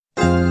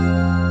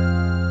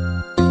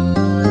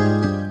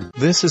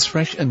This is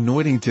Fresh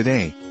Anointing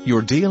Today,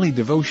 your daily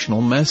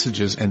devotional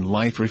messages and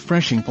life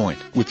refreshing point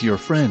with your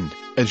friend,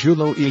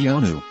 Ajulo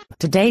Iyonu.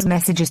 Today's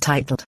message is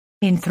titled,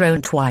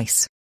 Enthroned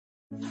Twice.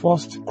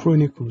 1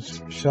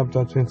 Chronicles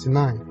chapter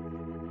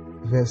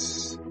 29,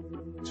 verse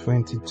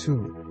 22.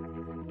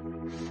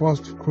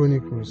 1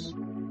 Chronicles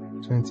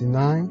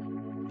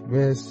 29,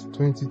 verse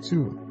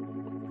 22.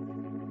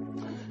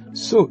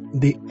 So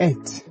they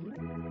ate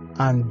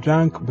and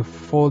drank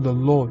before the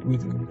Lord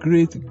with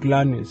great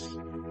gladness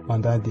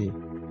on that day.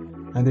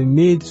 And they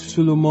made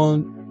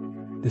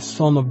Solomon the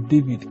son of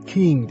David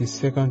king the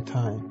second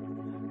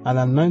time, and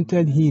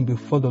anointed him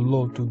before the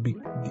Lord to be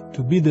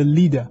the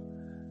leader,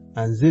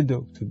 and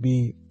Zadok to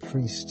be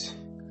priest.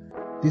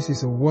 This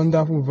is a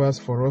wonderful verse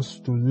for us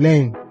to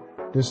learn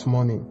this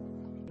morning.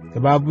 The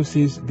Bible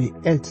says they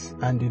ate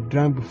and they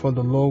drank before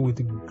the Lord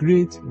with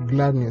great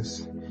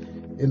gladness.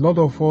 A lot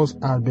of us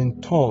have been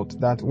taught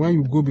that when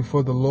you go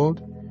before the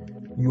Lord,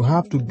 you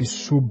have to be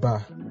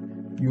sober.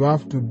 You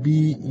have to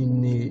be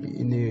in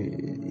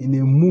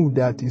a mood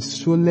that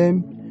is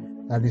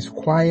solemn, that is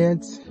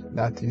quiet,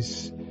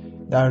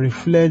 that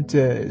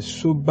reflects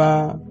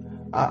sober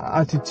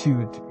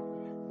attitude.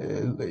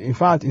 In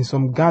fact, in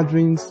some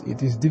gatherings,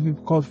 it is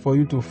difficult for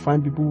you to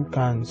find people who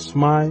can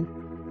smile,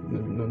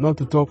 not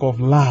to talk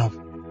of laugh.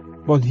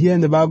 But here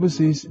in the Bible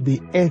says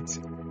they ate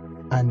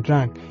and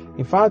drank.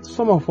 In fact,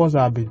 some of us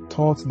have been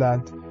taught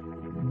that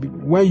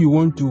when you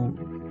want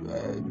to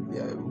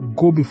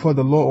go before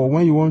the Lord, or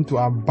when you want to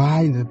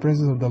abide in the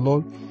presence of the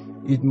Lord,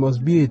 it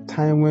must be a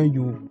time when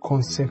you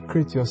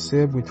consecrate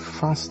yourself with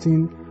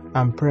fasting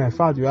and prayer. In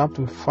fact, you have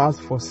to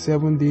fast for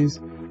 7 days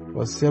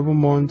or 7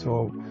 months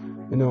or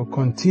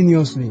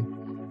continuously.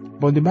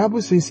 But the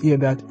Bible says here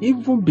that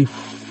even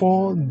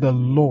before the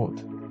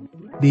Lord,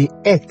 they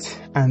ate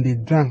and they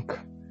drank.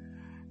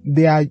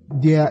 Their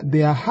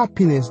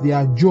happiness,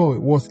 their joy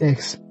was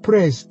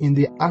expressed in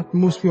the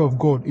atmosphere of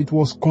God. It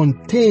was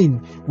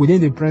contained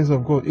within the presence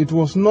of God. It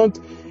was not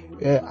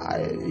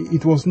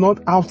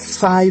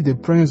outside the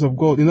presence of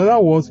God. In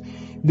other words,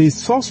 the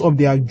source of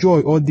their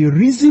joy, or the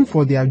reason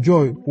for their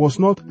joy, was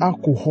not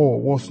alcohol,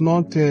 was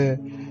not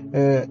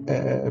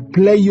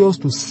pleasures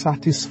to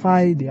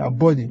satisfy their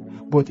body,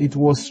 but it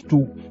was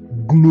to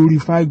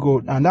glorify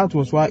God. And that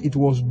was why it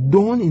was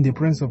done in the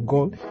presence of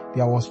God.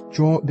 There was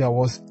joy, there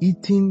was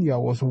eating, there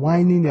was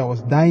whining, there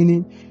was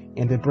dining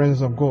in the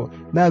presence of God.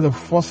 That's the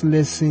first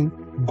lesson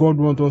God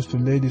wants us to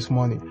learn this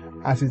morning.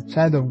 As a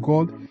child of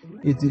God,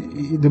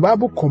 the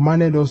Bible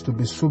commanded us to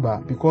be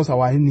sober because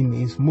our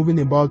enemy is moving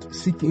about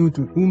seeking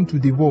whom to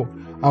devour.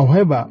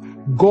 However,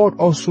 God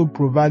also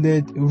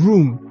provided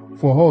room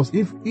for us,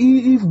 if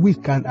we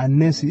can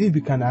harness it, if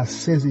we can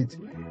access it,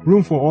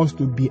 room for us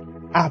to be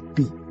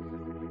happy.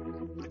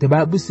 The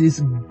Bible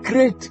says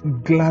great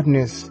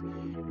gladness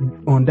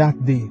on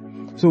that day.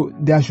 So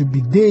there should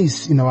be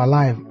days in our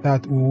life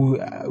that we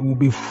will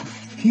be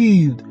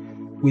filled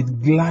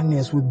with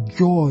gladness, with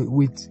joy,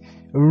 with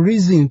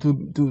reason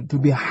to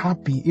be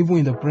happy, even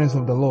in the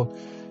presence of the Lord.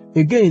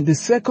 Again, the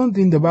second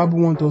thing the Bible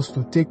wants us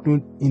to take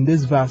note in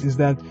this verse is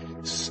that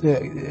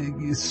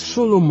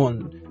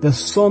Solomon, the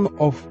son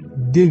of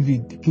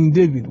David, King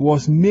David,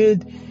 was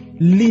made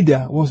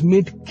leader, was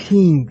made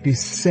king the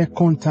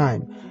second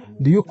time.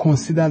 Do you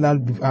consider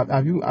that?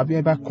 Have you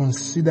ever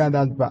considered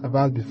that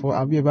verse before?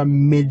 Have you ever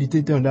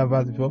meditated on that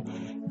verse before?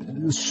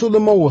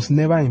 Solomon was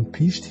never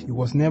impeached. He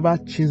was never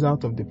chased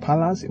out of the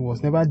palace. He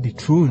was never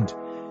dethroned.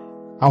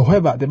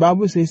 However, the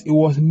Bible says he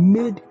was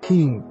made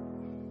king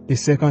the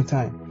second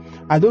time.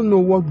 I don't know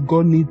what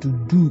God needs to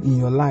do in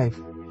your life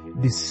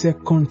the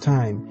second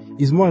time.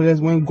 It's more or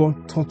less when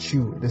God touched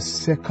you the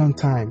second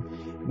time,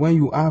 when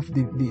you have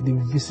the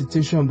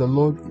visitation of the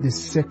Lord the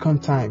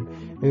second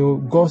time.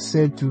 God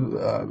said to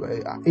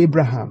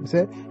Abraham,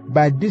 said,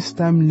 by this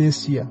time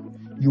next year,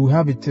 you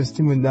have a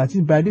testimony. That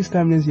is, by this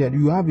time next year,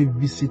 you have a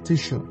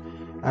visitation.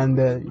 And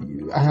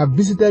I have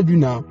visited you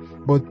now,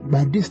 but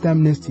by this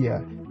time next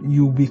year,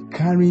 you'll be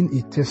carrying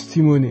a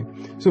testimony.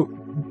 So,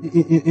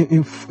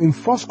 in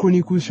 1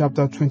 Chronicles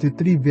chapter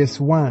 23, verse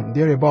 1,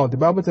 thereabout, the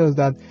Bible tells us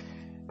that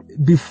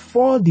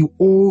before the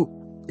old,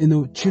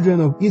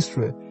 children of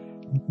Israel,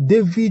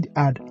 David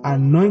had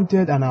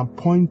anointed and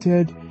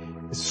appointed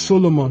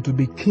Solomon to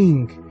be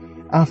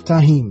king after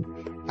him.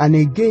 And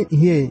again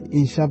here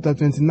in chapter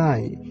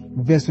 29,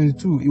 verse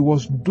 22, he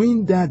was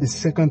doing that the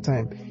second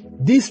time.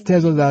 This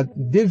tells us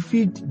that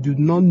David did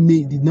not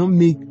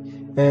make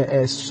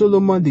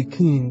Solomon the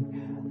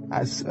king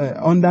as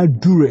under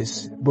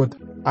duress, but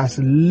as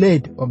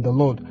led of the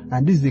Lord.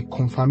 And this is the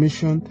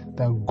confirmation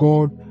that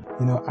God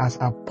has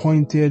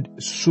appointed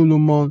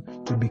Solomon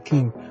to be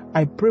king.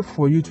 I pray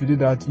for you today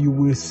that you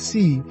will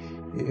see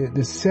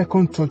the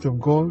second touch of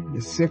God,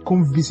 the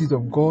second visit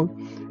of God,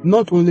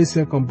 not only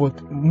second,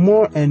 but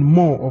more and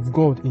more of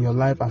God in your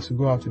life as you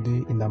go out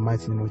today, in the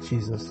mighty name of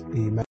Jesus.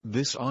 Amen.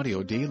 This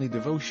audio daily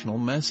devotional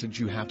message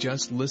you have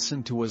just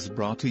listened to was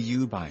brought to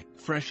you by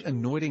Fresh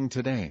Anointing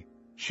Today.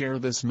 Share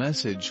this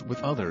message with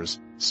others.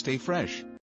 Stay fresh.